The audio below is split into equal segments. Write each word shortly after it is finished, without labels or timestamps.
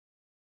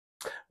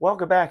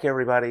Welcome back,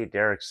 everybody.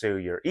 Derek Sue,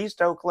 your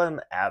East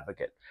Oakland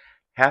advocate.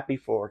 Happy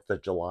 4th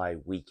of July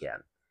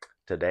weekend.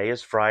 Today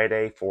is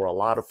Friday. For a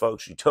lot of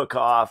folks, you took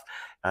off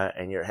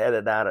and you're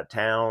headed out of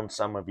town.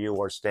 Some of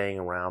you are staying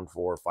around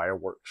for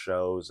fireworks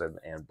shows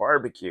and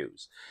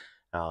barbecues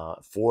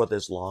for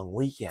this long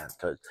weekend,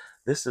 because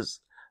this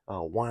is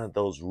one of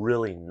those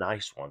really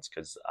nice ones,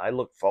 because I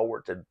look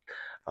forward to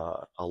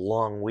a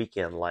long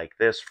weekend like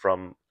this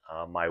from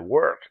my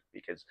work,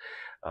 because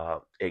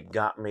it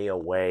got me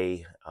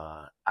away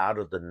out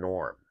of the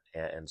norm.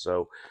 And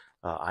so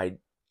I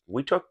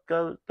we took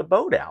the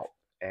boat out,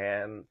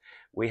 and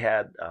we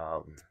had uh,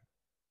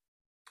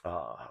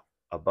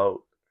 a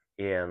boat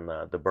in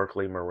the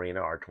Berkeley Marina,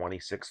 our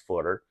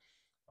 26-footer.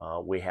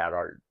 We had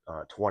our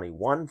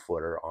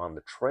 21-footer on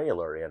the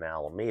trailer in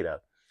Alameda,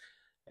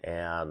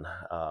 and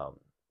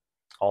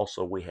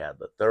also we had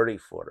the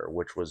 30-footer,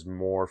 which was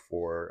more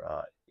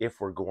for if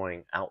we're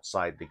going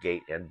outside the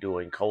gate and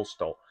doing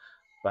coastal.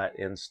 But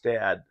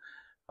instead,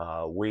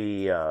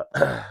 we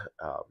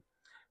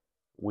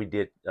we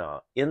did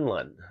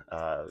inland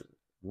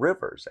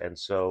rivers, and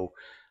so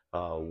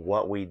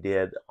what we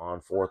did on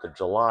 4th of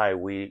July,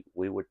 we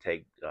would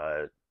take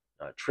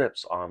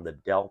trips on the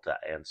Delta,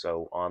 and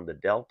so on the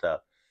Delta,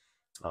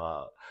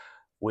 uh,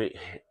 we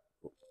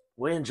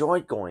we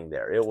enjoyed going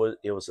there. It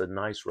was a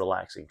nice,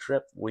 relaxing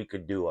trip. We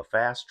could do a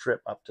fast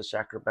trip up to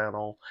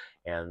Sacramento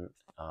and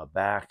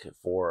back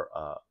for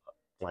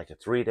like a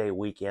 3-day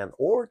weekend,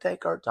 or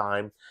take our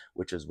time,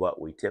 which is what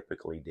we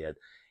typically did.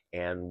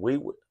 And we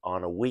would,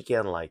 on a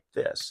weekend like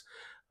this,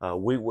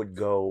 we would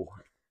go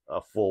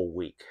a full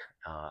week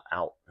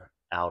out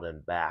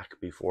and back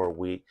before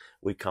we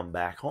come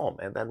back home,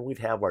 and then we'd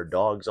have our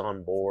dogs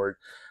on board.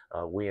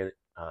 We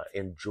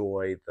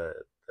enjoy the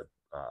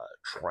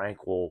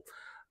tranquil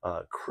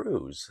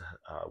cruise.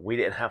 We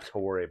didn't have to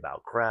worry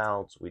about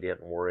crowds. We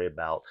didn't worry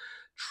about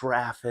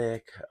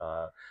traffic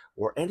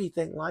or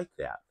anything like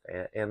that.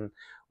 And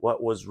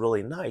what was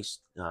really nice,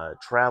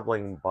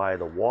 traveling by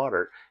the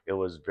water, it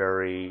was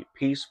very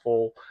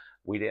peaceful.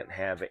 We didn't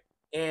have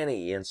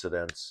any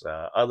incidents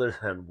other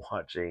than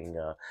watching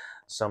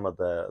some of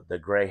the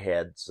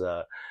grayheads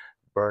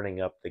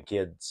burning up the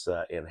kids'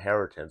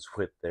 inheritance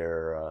with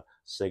their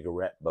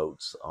cigarette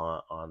boats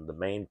on the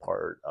main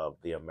part of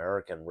the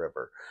American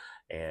River.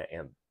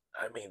 And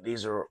I mean,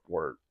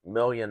 were $1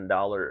 million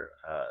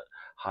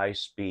high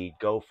speed,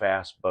 go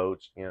fast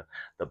boats. You know,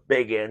 the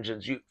big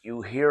engines.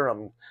 You hear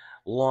them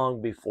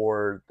long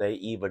before they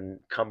even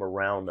come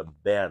around a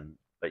bend,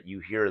 but you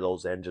hear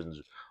those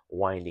engines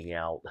winding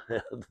out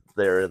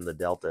there in the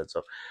Delta. And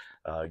so,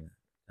 uh,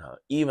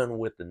 even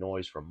with the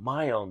noise from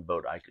my own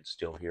boat, I could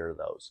still hear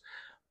those.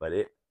 But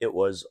it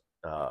was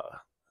uh,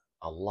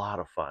 a lot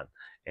of fun.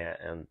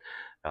 And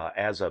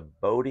as a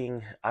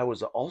boating, I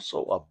was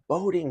also a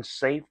boating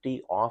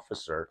safety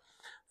officer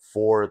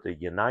for the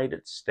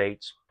United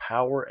States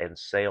Power and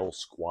Sail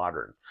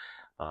Squadron.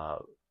 Uh,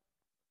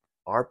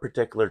 our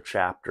particular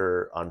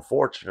chapter,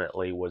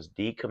 unfortunately, was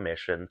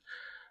decommissioned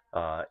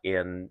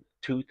in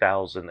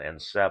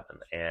 2007,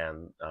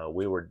 and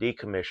we were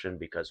decommissioned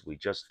because we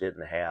just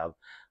didn't have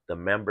the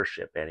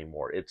membership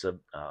anymore. It's a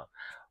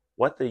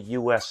what the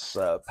U.S.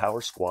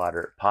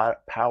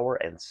 Power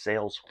and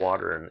Sail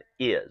Squadron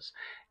is.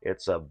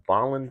 It's a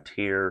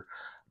volunteer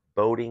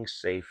boating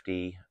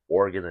safety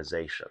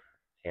organization,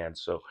 and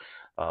so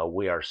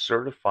we are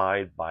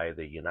certified by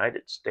the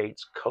United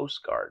States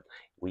Coast Guard.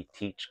 We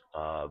teach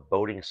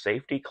boating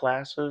safety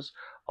classes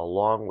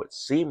along with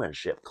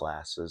seamanship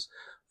classes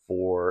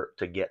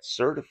to get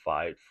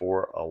certified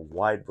for a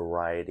wide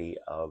variety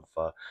of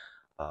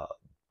uh,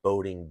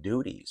 boating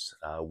duties.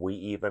 We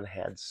even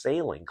had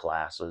sailing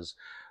classes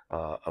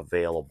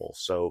available.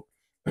 So,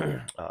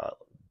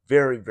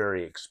 very,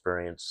 very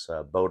experienced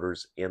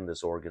boaters in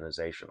this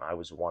organization. I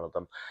was one of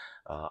them.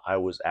 I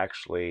was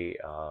actually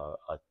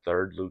a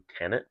third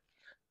lieutenant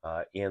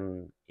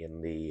in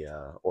the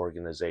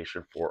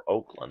organization for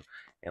Oakland,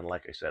 and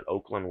like I said,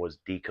 Oakland was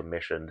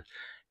decommissioned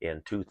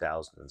in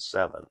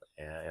 2007,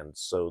 and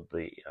so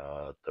the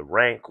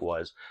rank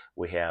was,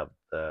 we have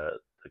the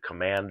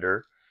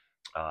commander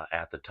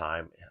at the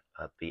time,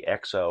 the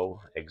XO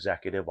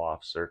executive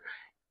officer,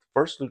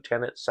 first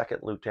lieutenant, second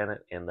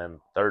lieutenant, and then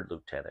third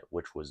lieutenant,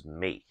 which was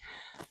me.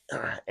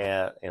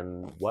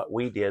 And what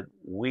we did,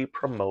 we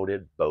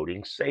promoted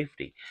boating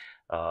safety.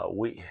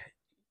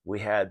 We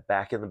had,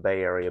 back in the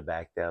Bay Area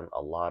back then,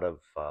 a lot of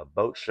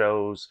boat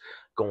shows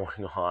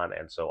going on,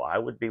 and so I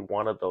would be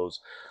one of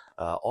those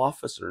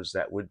officers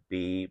that would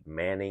be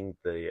manning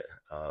the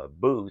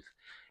booth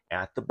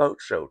at the boat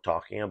show,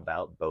 talking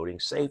about boating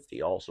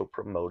safety, also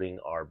promoting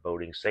our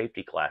boating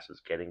safety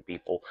classes, getting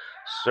people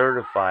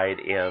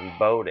certified in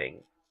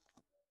boating.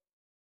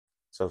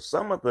 So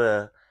some of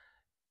the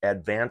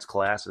advanced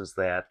classes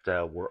that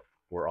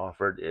were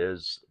offered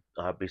is,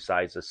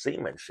 besides the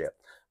seamanship,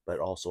 but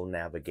also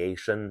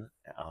navigation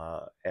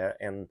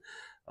and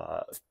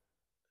uh,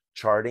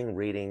 charting,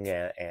 reading,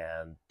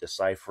 and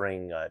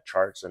deciphering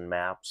charts and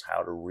maps,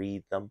 how to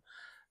read them,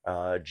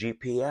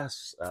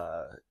 GPS,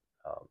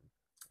 um,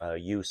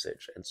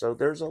 usage. And so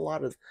there's a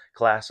lot of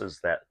classes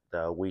that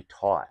we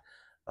taught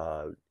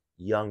uh,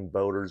 young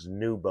boaters,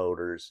 new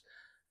boaters,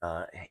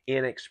 uh,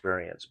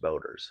 inexperienced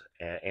boaters,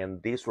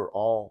 and these were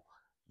all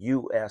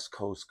U.S.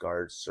 Coast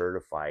Guard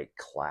certified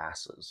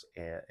classes,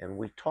 and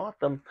we taught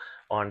them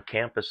on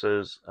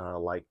campuses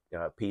like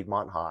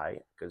Piedmont High,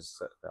 because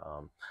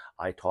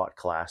I taught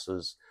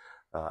classes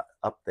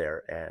up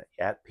there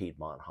at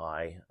Piedmont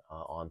High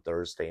on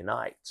Thursday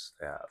nights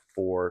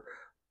for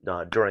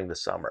during the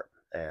summer,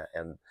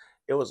 and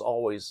it was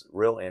always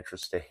real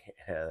interesting,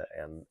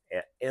 and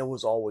it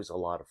was always a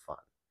lot of fun.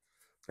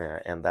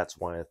 And that's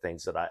one of the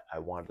things that I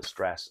wanted to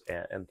stress.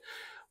 And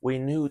we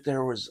knew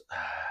there was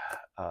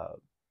uh,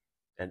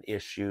 an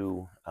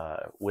issue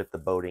with the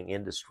boating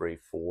industry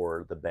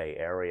for the Bay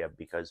Area,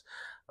 because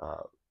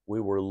we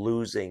were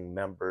losing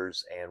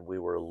members and we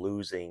were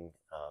losing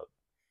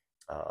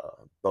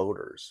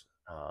boaters.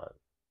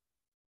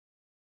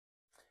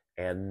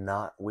 And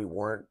not we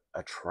weren't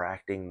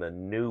attracting the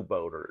new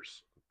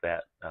boaters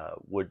that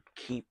would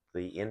keep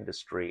the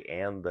industry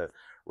and the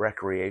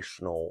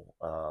recreational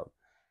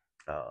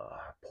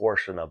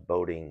portion of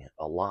boating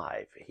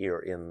alive here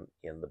in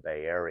the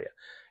Bay Area.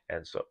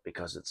 And so,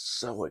 because it's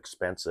so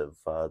expensive,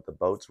 the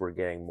boats were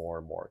getting more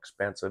and more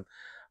expensive.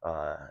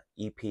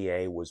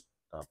 EPA was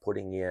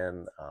putting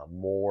in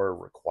more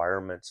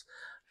requirements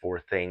for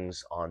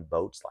things on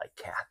boats like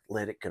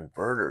catalytic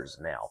converters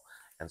now.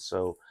 And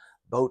so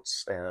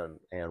boats and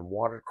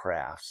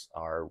watercrafts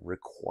are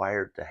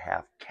required to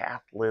have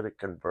catalytic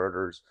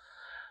converters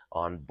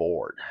on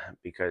board,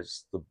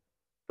 because the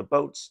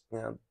boats,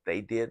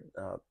 they did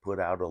put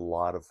out a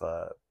lot of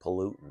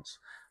pollutants.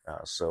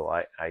 So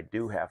I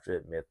do have to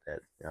admit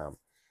that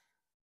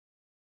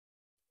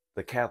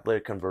the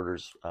catalytic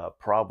converters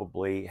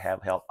probably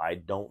have helped. I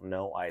don't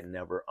know. I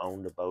never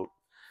owned a boat.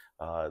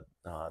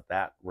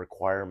 That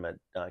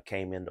requirement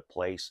came into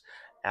place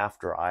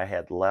after I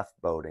had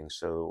left boating.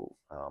 So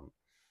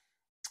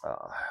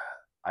uh,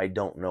 I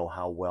don't know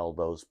how well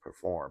those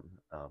perform.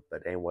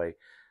 But anyway,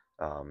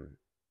 um,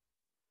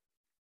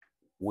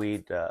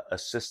 we'd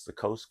assist the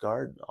Coast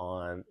Guard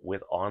on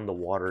the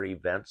water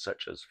events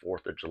such as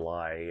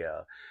July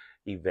 4th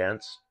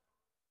events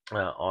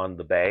on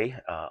the bay.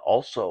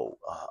 Also,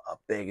 a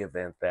big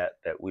event that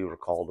we were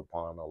called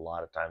upon a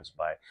lot of times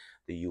by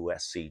the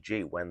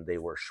USCG when they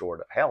were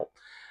short of help.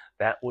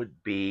 That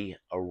would be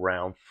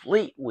around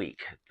Fleet Week,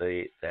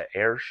 the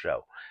air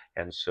show.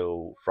 And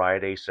so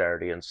Friday,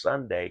 Saturday, and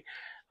Sunday,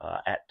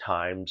 at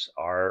times,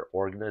 our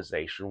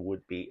organization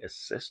would be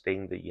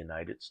assisting the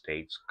United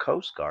States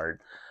Coast Guard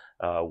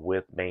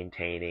with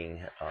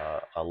maintaining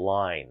a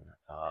line,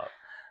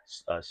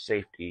 a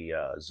safety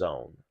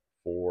zone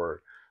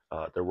for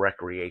the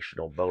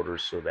recreational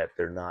boaters, so that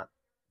they're not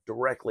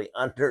directly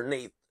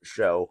underneath the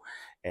show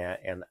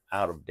and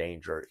out of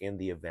danger in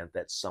the event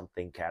that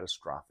something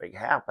catastrophic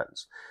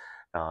happens.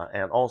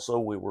 And also,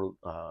 we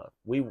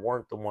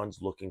weren't the ones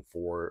looking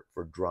for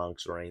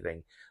drunks or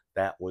anything.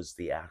 That was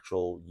the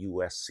actual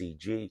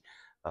USCG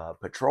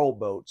patrol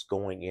boats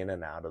going in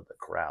and out of the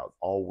crowd.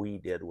 All we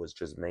did was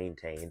just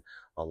maintain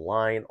a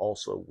line.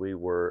 Also, we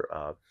were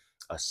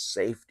a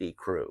safety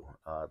crew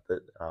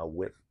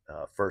with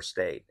first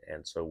aid,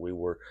 and so we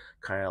were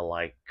kind of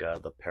like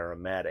the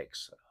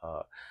paramedics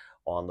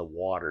on the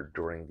water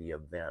during the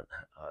event.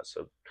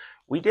 So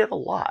we did a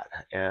lot,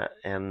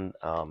 and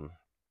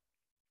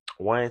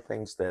one of the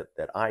things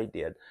that I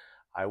did,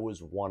 I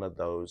was one of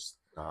those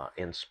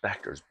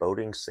inspectors,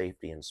 boating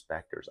safety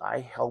inspectors. I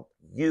helped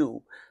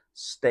you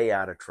stay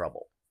out of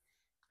trouble.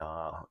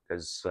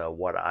 Because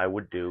what I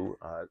would do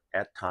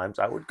at times,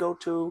 I would go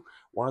to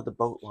one of the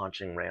boat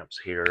launching ramps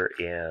here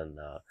in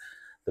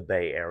the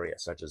Bay Area,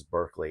 such as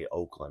Berkeley,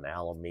 Oakland,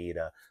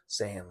 Alameda,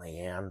 San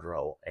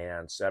Leandro,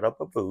 and set up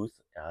a booth,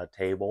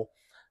 table,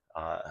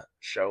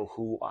 show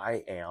who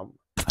I am.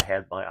 I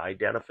had my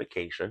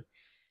identification,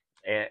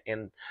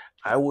 and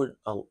I would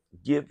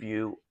give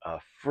you a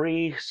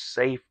free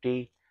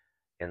safety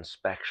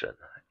inspection.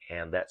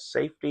 And that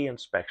safety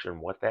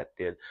inspection, what that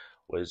did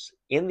was,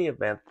 in the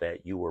event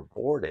that you were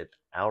boarded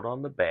out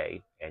on the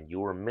bay and you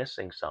were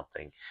missing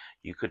something,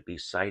 you could be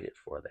cited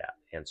for that.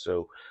 And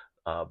so,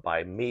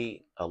 by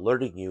me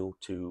alerting you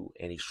to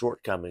any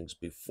shortcomings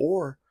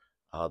before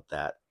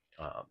that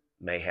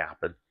may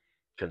happen,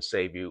 can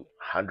save you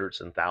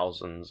hundreds and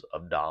thousands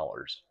of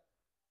dollars,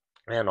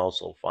 and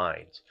also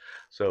fines.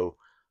 So,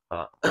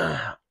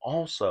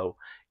 also,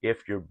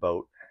 if your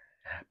boat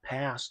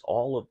passed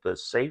all of the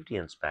safety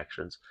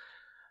inspections,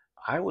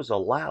 I was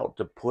allowed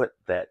to put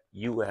that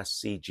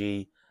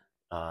USCG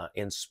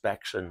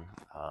inspection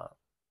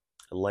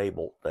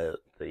label, the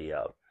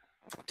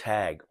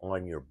tag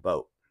on your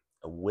boat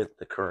with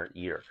the current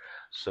year,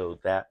 so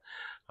that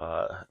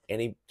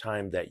any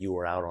time that you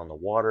were out on the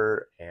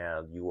water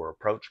and you were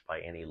approached by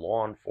any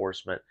law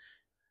enforcement,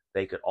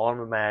 they could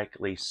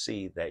automatically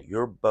see that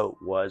your boat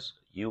was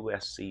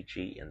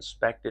USCG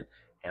inspected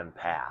and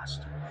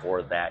passed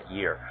for that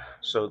year.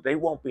 So they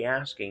won't be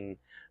asking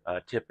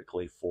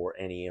typically for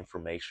any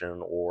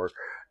information or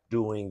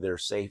doing their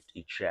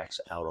safety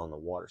checks out on the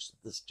water. So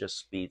this just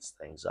speeds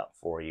things up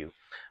for you.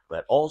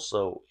 But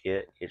also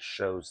it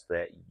shows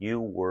that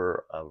you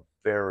were a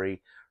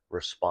very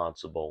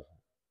responsible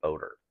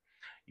boater.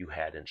 You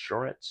had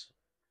insurance,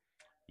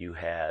 you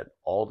had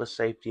all the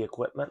safety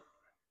equipment,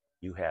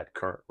 you had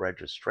current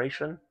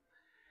registration,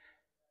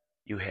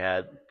 you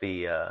had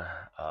the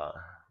uh,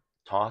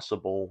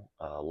 tossable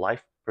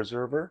life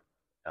preserver,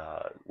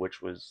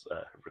 which was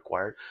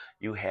required.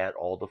 You had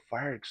all the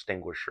fire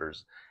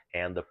extinguishers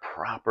and the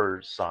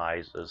proper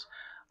sizes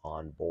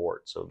on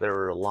board. So there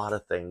are a lot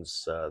of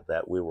things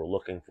that we were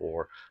looking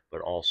for,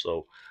 but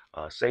also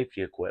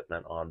safety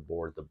equipment on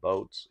board the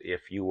boats.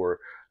 If you were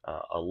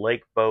a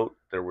lake boat,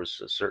 there was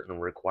a certain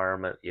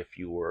requirement. If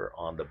you were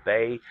on the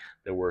bay,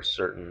 there were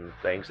certain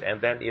things. And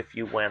then if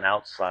you went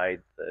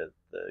outside the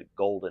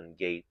Golden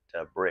Gate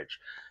Bridge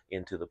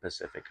into the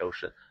Pacific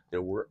Ocean,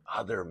 there were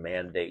other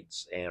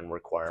mandates and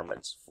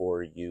requirements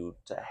for you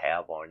to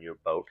have on your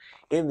boat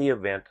in the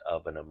event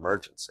of an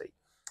emergency.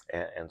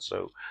 And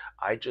so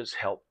I just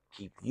helped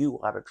keep you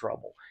out of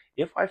trouble.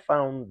 If I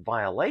found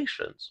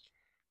violations,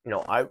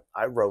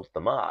 I wrote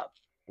them up,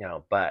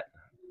 but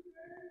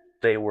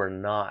they were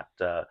not,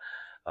 uh,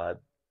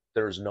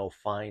 there's no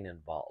fine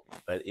involved.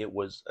 But it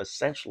was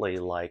essentially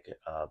like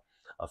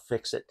a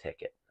fix-it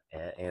ticket,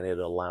 and it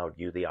allowed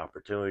you the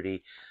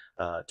opportunity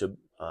to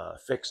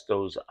fix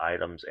those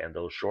items and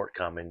those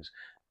shortcomings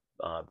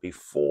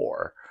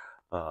before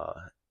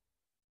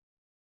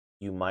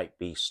you might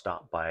be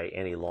stopped by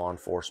any law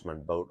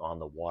enforcement boat on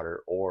the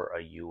water or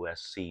a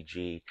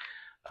USCG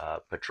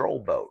patrol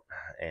boat,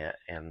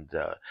 and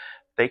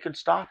they could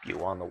stop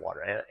you on the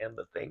water. And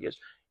the thing is,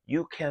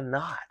 you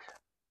cannot,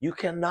 you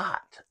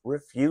cannot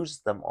refuse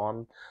them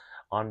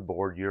on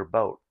board your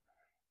boat.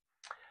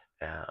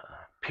 Uh,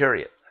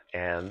 period.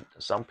 And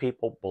some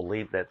people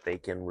believe that they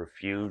can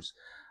refuse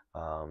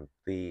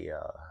the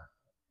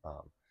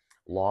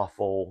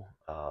lawful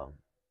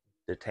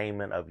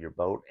detainment of your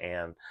boat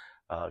and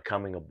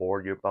coming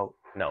aboard your boat.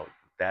 No,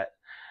 that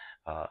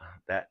uh,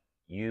 that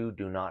you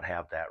do not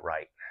have that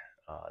right.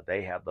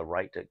 They have the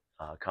right to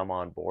come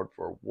on board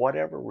for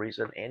whatever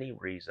reason, any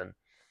reason,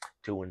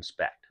 to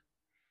inspect,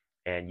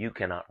 and you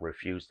cannot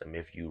refuse them.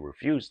 If you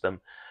refuse them,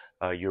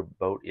 your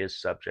boat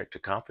is subject to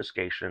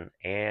confiscation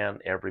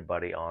and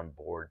everybody on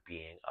board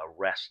being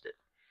arrested.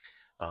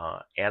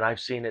 And I've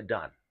seen it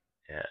done,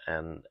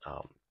 and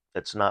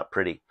it's not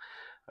pretty.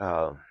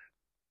 Uh,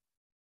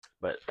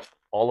 but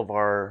all of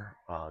our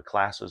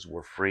classes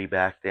were free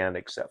back then,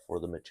 except for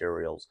the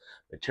materials.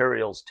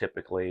 Materials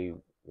typically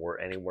were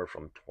anywhere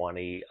from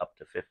 $20 up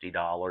to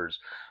 $50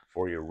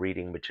 for your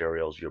reading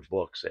materials, your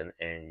books,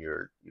 and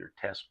your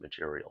test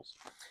materials.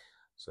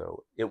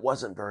 So it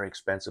wasn't very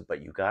expensive,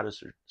 but you got a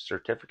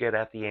certificate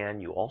at the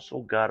end. You also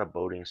got a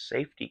boating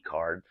safety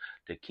card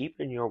to keep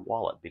in your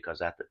wallet,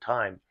 because at the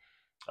time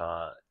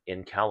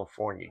in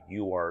California,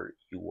 you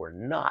were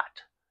not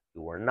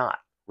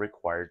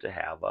required to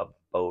have a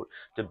boat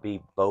to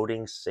be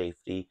boating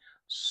safety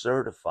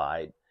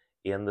certified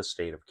in the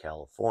state of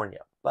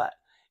California, but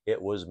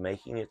it was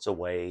making its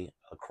way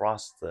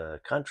across the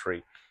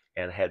country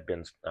and had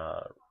been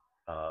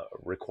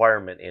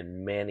requirement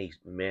in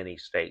many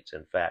states.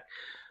 In fact,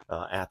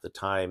 at the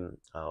time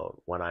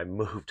when I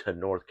moved to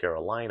North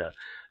Carolina,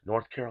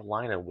 North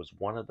Carolina was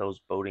one of those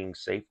boating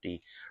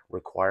safety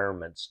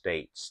requirement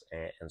states,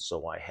 and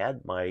so I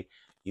had my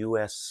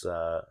U.S.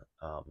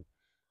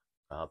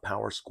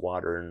 Power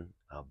Squadron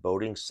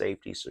boating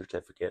safety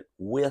certificate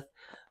with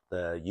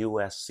the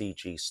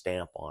USCG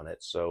stamp on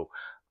it. So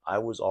I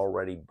was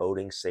already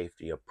boating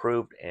safety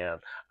approved,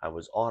 and I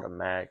was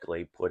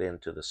automatically put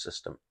into the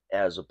system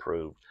as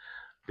approved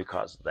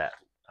because of that.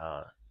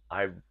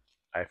 I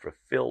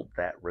fulfilled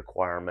that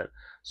requirement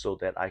so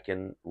that I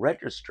can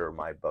register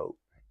my boat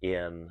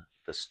in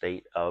the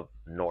state of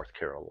North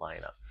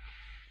Carolina.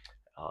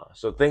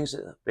 So things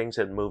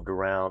had moved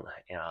around.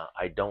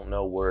 I don't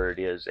know where it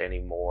is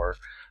anymore,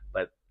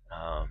 but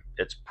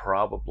it's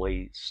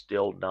probably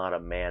still not a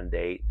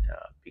mandate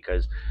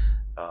because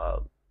uh,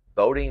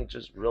 boating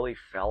just really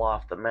fell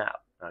off the map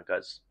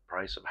because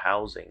price of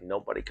housing.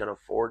 Nobody can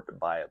afford to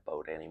buy a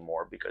boat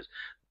anymore because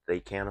they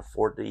can't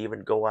afford to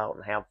even go out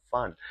and have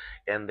fun,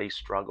 and they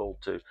struggle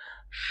to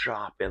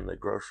shop in the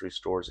grocery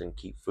stores and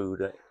keep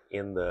food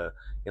in the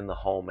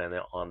home and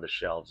on the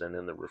shelves and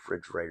in the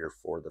refrigerator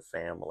for the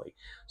family.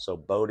 So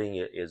boating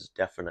is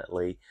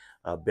definitely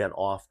been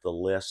off the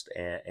list,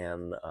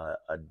 and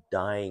a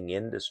dying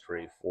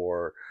industry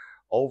for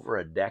over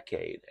a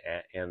decade,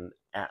 and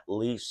at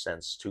least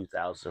since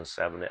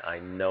 2007. I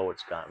know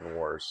it's gotten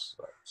worse.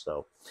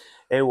 So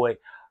anyway,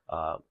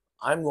 uh,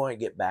 I'm going to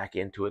get back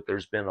into it.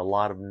 There's been a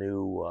lot of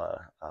new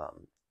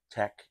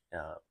tech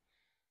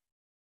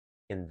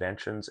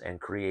inventions and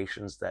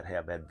creations that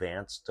have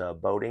advanced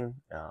boating,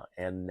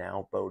 and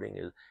now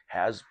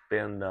has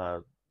been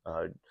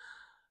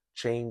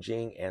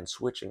changing and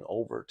switching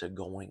over to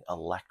going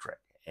electric.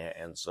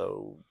 And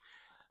so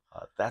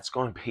that's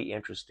going to be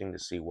interesting to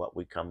see what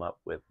we come up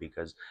with,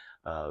 because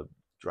uh,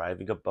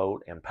 driving a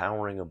boat and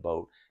powering a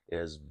boat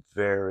is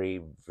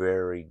very,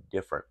 very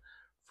different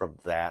from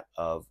that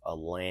of a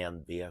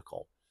land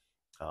vehicle,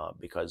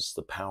 because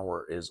the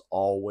power is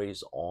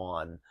always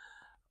on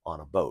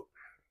a boat.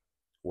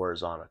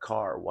 Whereas on a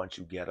car, once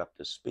you get up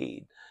to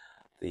speed,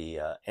 the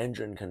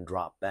engine can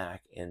drop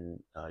back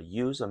and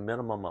use a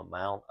minimum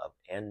amount of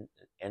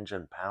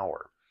engine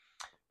power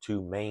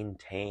to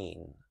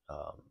maintain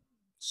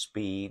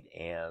speed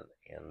and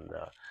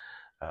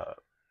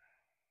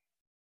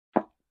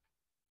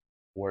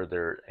where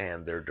they're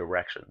and their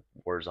direction.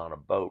 Whereas on a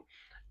boat,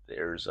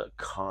 there's a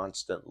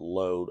constant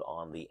load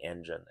on the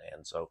engine,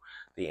 and so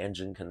the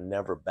engine can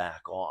never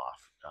back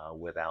off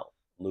without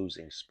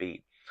losing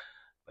speed.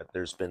 But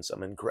there's been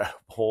some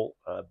incredible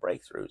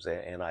breakthroughs,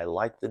 and I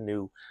like the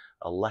new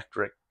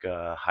electric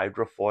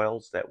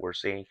hydrofoils that we're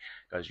seeing,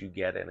 because you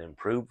get an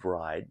improved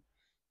ride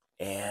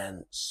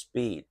and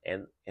speed,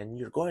 and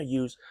you're going to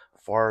use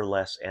far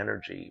less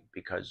energy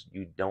because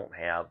you don't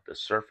have the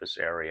surface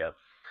area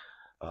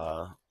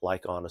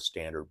like on a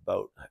standard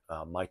boat.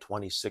 My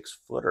 26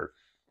 footer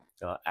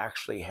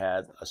actually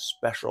had a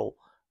special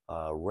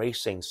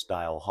racing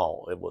style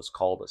hull. It was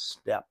called a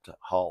stepped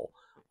hull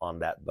on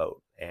that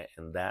boat,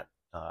 and that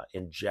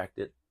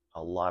injected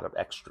a lot of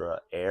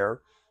extra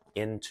air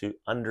into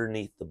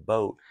underneath the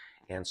boat,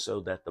 and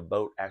so that the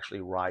boat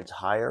actually rides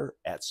higher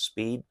at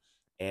speed,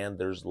 and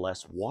there's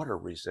less water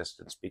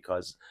resistance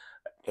because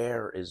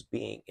air is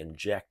being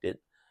injected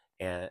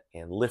and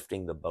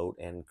lifting the boat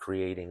and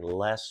creating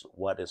less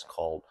what is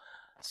called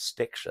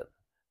stiction.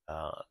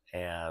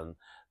 And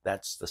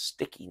that's the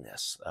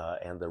stickiness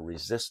and the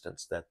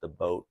resistance that the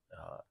boat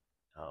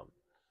um,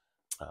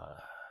 uh,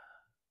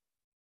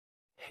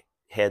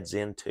 heads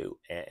into.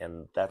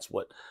 And that's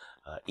what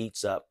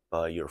eats up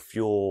your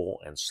fuel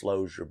and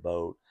slows your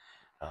boat.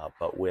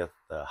 But with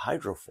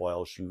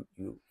hydrofoils,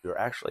 you're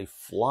actually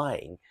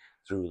flying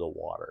through the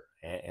water,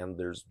 and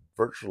there's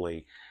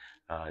virtually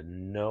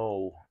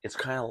no. It's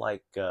kind of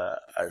like a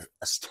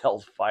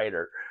stealth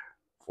fighter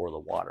for the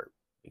water,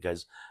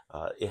 because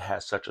it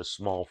has such a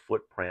small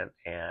footprint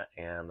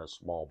and a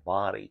small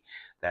body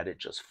that it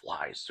just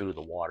flies through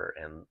the water,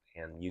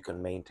 and you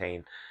can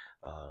maintain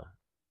uh,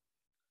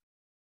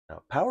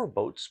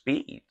 powerboat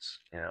speeds,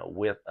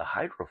 with a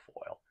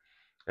hydrofoil,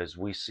 as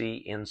we see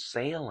in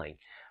sailing.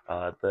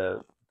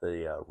 The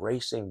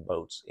racing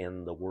boats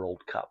in the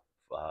World Cup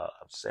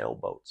of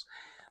sailboats,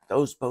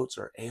 those boats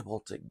are able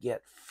to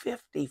get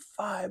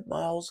 55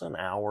 miles an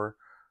hour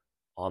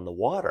on the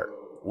water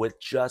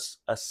with just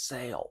a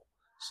sail.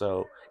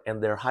 So,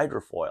 and they're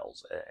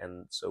hydrofoils,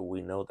 and so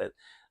we know that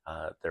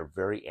they're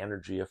very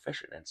energy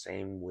efficient. And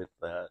same with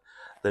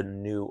the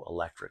new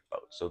electric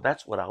boat. So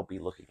that's what I'll be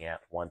looking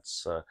at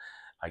once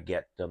I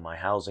get my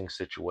housing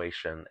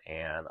situation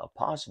and a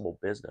possible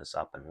business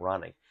up and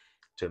running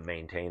to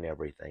maintain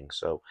everything.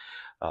 So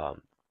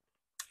um,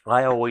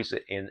 I always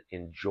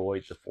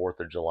enjoyed the 4th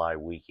of July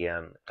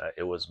weekend.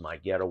 It was my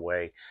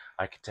getaway.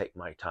 I could take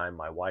my time.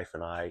 My wife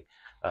and I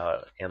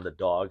and the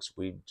dogs,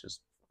 we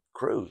just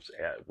cruise.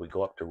 We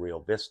go up to Rio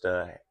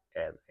Vista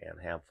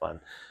and have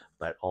fun.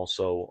 But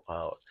also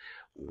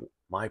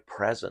my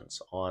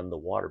presence on the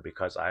water,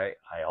 because I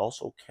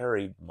also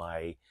carried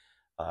my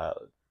uh,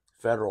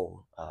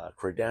 federal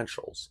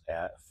credentials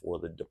for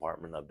the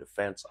Department of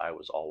Defense. I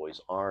was always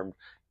armed,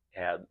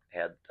 had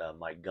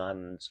my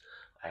guns.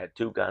 I had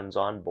two guns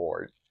on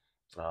board,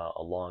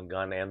 a long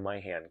gun and my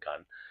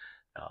handgun,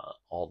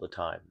 all the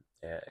time.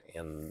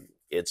 And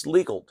it's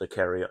legal to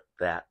carry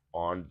that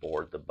on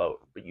board the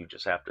boat, but you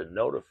just have to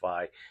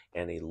notify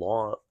any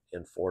law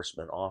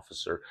enforcement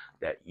officer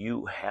that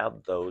you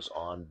have those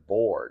on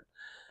board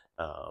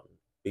um,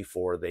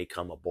 before they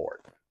come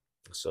aboard.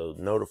 So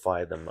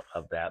notify them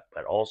of that,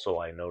 but also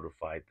I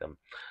notified them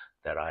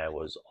that I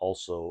was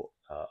also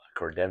a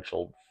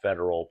credentialed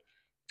federal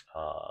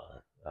uh,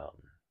 um,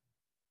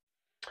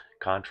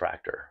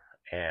 contractor.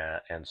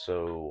 And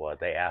so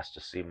they asked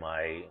to see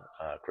my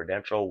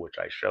credential, which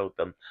I showed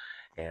them,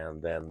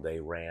 and then they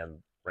ran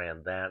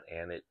that.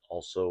 And it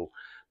also,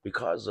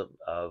 because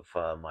of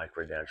my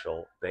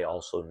credential, they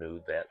also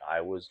knew that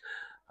I was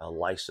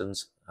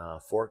licensed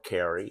for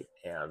carry,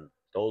 and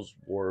those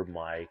were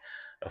my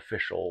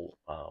official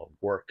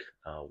work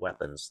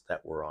weapons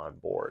that were on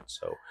board.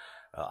 So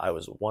I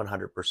was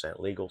 100%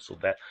 legal. So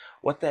that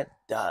what that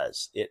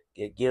does,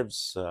 it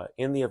gives,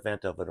 in the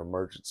event of an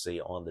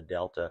emergency on the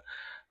Delta,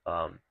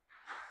 um,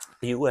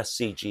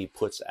 USCG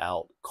puts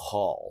out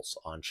calls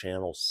on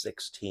channel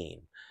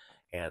 16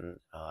 and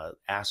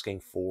asking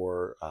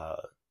for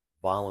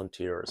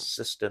volunteer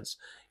assistance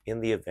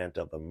in the event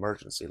of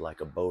emergency,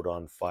 like a boat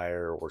on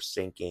fire or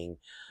sinking,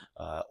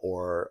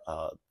 or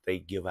they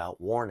give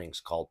out warnings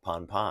called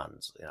pan,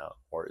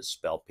 or it's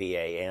spelled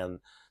PAN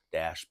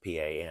dash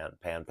PAN,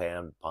 pan,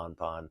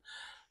 pon.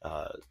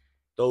 Uh,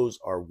 those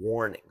are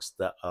warnings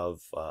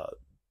of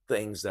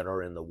things that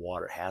are in the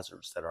water,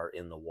 hazards that are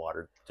in the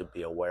water to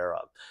be aware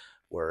of.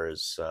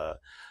 Whereas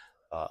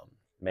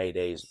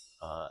Maydays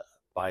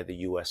by the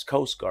U.S.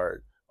 Coast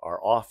Guard are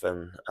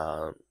often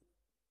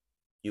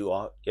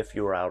if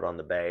you were out on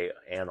the bay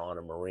and on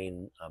a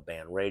Marine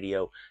band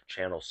radio,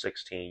 channel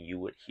 16, you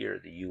would hear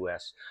the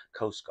U.S.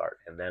 Coast Guard.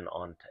 And then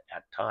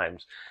at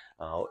times,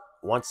 uh,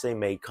 once they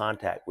made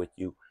contact with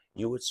you,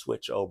 you would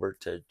switch over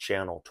to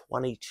channel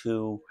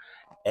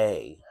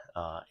 22A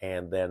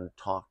and then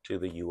talk to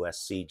the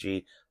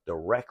USCG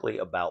directly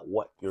about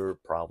what your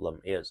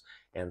problem is.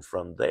 And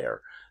from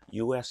there,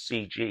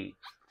 USCG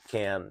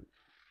can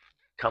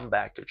come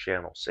back to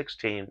channel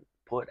 16,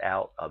 put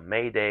out a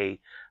Mayday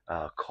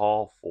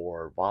call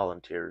for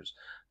volunteers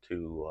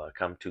to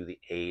come to the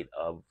aid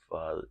of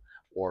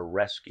or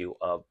rescue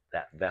of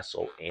that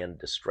vessel in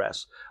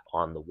distress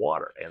on the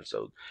water. And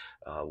so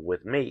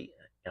with me,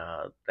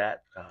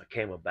 that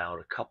came about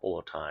a couple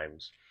of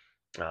times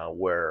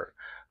where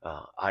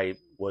I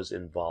was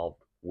involved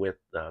with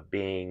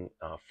being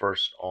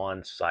first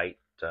on site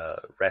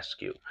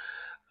rescue.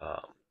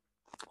 Uh,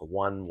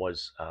 One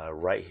was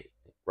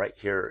right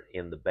here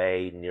in the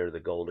bay near the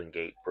Golden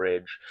Gate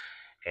Bridge,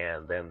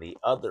 and then the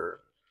other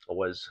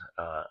was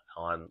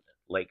on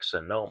Lake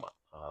Sonoma,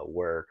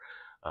 where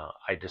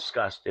I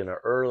discussed in an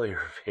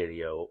earlier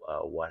video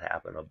what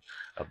happened,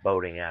 a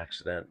boating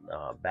accident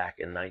back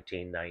in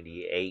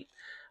 1998.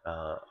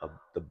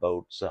 The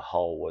boat's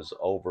hull was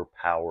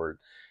overpowered,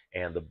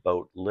 and the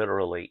boat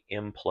literally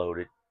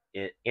imploded,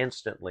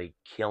 instantly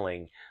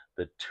killing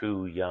the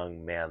two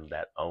young men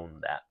that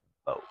owned that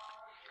boat.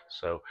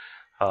 So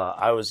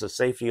I was a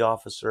safety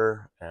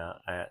officer,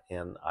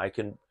 and I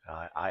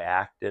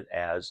acted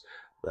as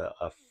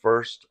a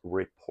first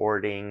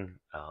reporting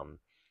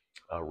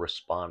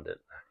respondent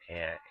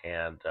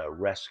and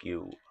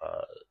rescue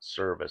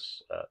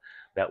service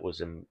that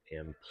was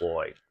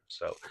employed.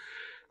 So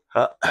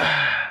uh,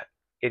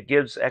 it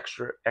gives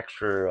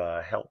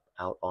extra help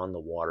out on the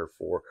water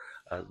for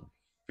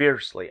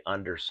fiercely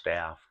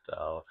understaffed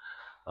uh,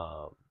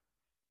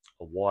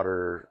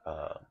 water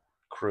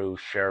crew,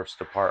 sheriff's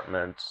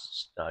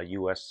departments,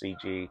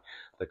 USCG,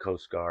 the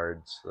Coast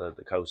Guards, the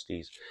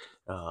Coasties.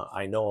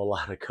 I know a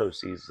lot of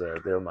Coasties;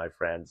 they're my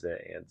friends,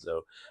 and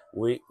so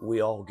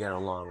we all get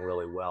along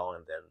really well.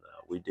 And then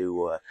we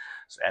do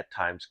at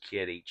times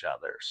kid each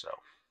other. So,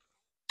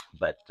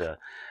 but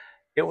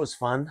it was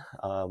fun.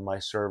 My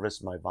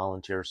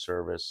volunteer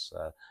service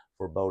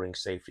for boating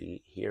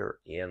safety here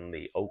in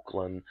the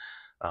Oakland,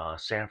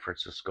 San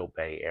Francisco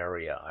Bay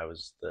Area.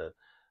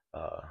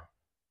 Uh,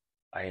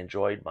 I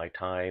enjoyed my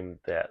time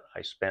that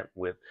I spent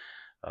with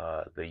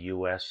the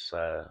U.S.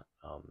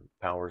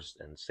 Powers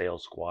and Sail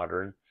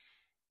Squadron.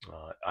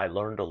 I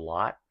learned a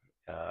lot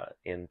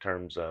in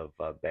terms of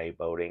bay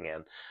boating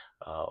and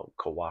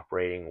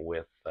cooperating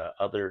with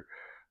other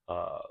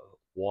uh,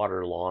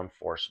 water law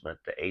enforcement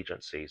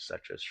agencies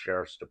such as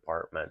sheriff's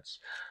departments,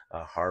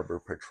 harbor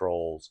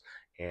patrols,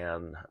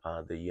 and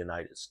the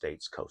United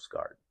States Coast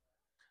Guard.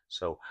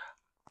 So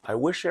I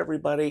wish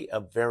everybody a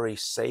very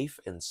safe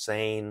and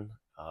sane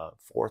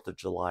 4th of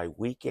July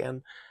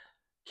weekend.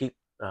 Keep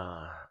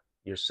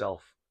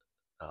yourself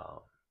uh,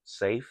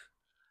 safe.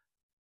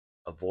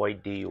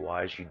 Avoid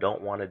DUIs. You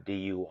don't want a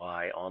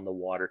DUI on the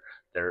water.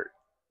 They're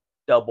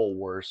double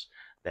worse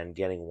than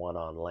getting one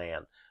on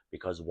land,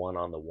 because one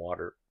on the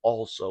water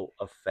also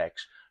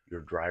affects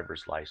your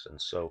driver's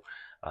license. So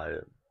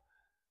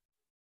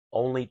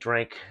only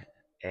drink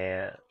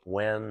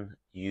when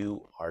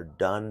you are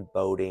done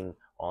boating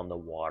on the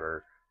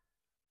water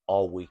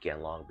all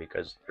weekend long,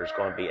 because there's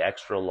going to be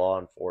extra law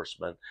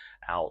enforcement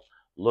out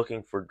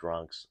looking for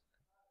drunks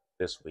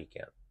this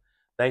weekend.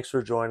 Thanks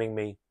for joining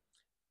me.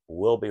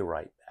 We'll be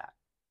right back.